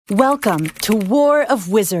Welcome to War of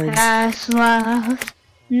Wizards. Past love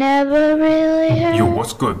never really hurt. Yo,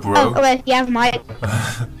 what's good, bro? Oh, wait, you have my...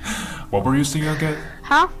 What were you singing again?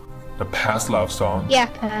 Huh? The past love song? Yeah,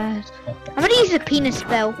 past. I'm gonna use a penis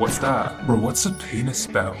spell. What's that? Bro, what's a penis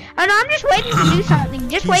spell? Oh no, I'm just waiting to do something.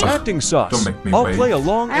 Just wait. He's acting sus. Don't make me I'll wait. play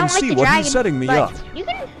along I don't and like see the what dragon, he's setting me but up. You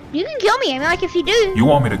can kill me. I mean, like, if you do. You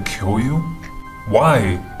want me to kill you?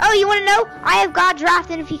 Why? Oh, you wanna know? I have God's wrath,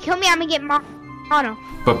 and if you kill me, I'm gonna get mono.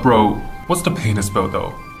 But bro, what's the penis spell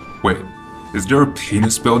though? Wait, is there a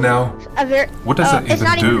penis spell now? What does that It's even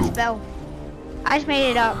not do? even a spell. I just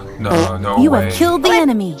made it up. No You way. have killed the Okay,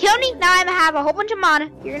 enemy. Kill me, now I'm gonna have a whole bunch of mana.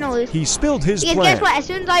 You're gonna lose. He spilled his Because plan, guess what? As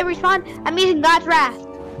soon as I respawn, I'm using God's wrath.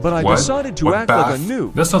 but I What? decided to What act like a bath?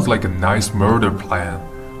 noob. That sounds like a nice murder plan.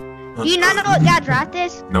 Do you not know what God's wrath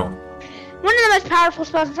is? No. One of the most powerful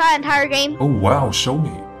spells inside the entire game. Oh wow, show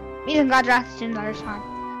me. I'm using God's wrath as soon as I respawn.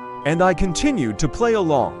 And I continued to play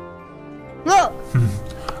along. Look,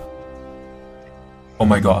 Oh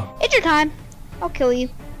my god. it's your time. I'll kill you.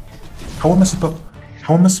 How am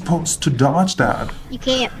I supposed to dodge that? You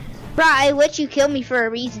can't. Bro, I let you kill me for a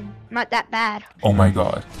reason. I'm not that bad. Oh my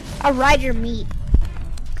god. I'll ride your meat.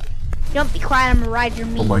 Don't be quiet, I'm gonna ride your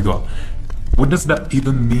meat. Oh my god. What does that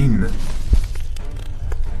even mean?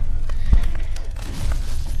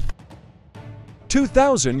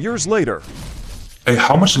 $2,000 later. Hey,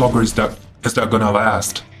 how much longer is that gonna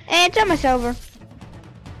last? And it's almost over.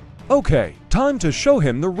 Okay, time to show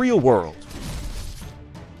him the real world.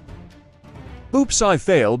 Oops, I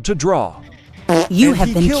failed to draw. You And have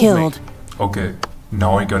he been killed me. killed. Okay,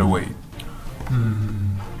 now I gotta wait.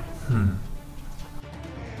 And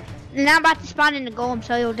I'm about to spawn in the golem,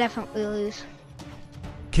 so you'll definitely lose.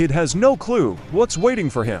 Kid has no clue what's waiting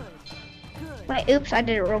for him. Wait, oops, I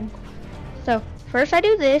did it wrong. So, first I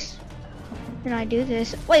do this. Then I do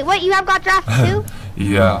this. Wait, what? You have God's wrath too?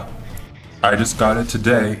 Yeah. I just got it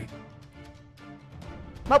today.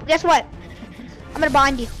 Well, guess what? I'm gonna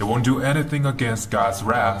bind you. It won't do anything against God's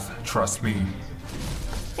wrath, trust me.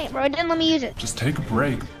 Hey, bro, it didn't let me use it. Just take a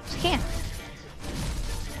break. Just can't.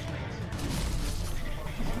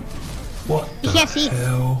 What You the can't see.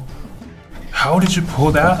 hell? How did you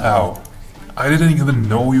pull that out? I didn't even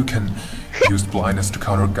know you can use blindness to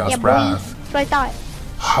counter God's Yeah, boy. wrath. That's what I thought.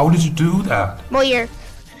 How did you do that? Well, you're...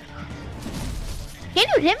 Can't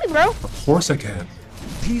even hit me, bro. Of course I can.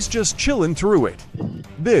 He's just chilling through it.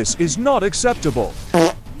 This is not acceptable.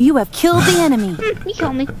 You have killed the enemy. You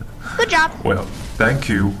killed me. Good job. Well, thank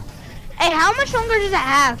you. Hey, how much longer does it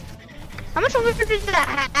have? How much longer does it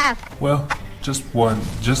have? Well,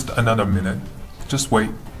 just another minute. Just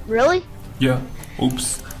wait. Really? Yeah,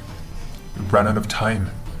 oops. We ran out of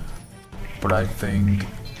time. But I think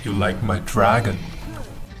you like my dragon.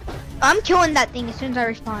 I'm killing that thing as soon as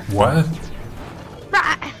I respawn. What?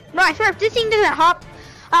 Bro, I swear, if this thing doesn't hop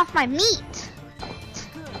off my meat.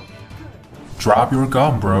 Drop your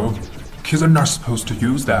gun, bro. Kids are not supposed to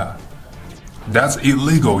use that. That's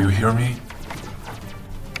illegal, you hear me?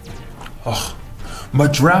 Ugh, my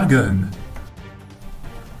dragon!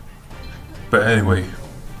 But anyway,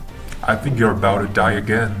 I think you're about to die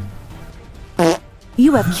again.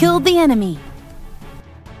 You have killed the enemy.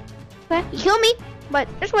 Okay, you kill me, but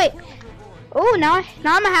just wait. Oh, now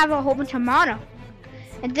I'm gonna have a whole bunch of mana.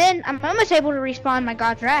 And then I'm almost able to respawn my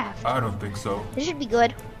God's wrath. I don't think so. This should be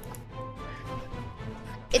good.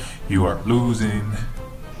 You are losing.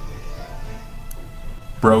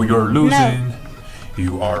 Bro, you're losing. No.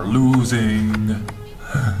 You are losing.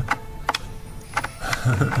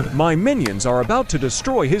 My minions are about to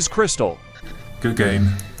destroy his crystal. Good game.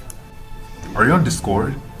 Are you on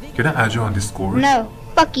Discord? Can I add you on Discord? No,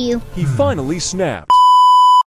 fuck you. He finally snapped.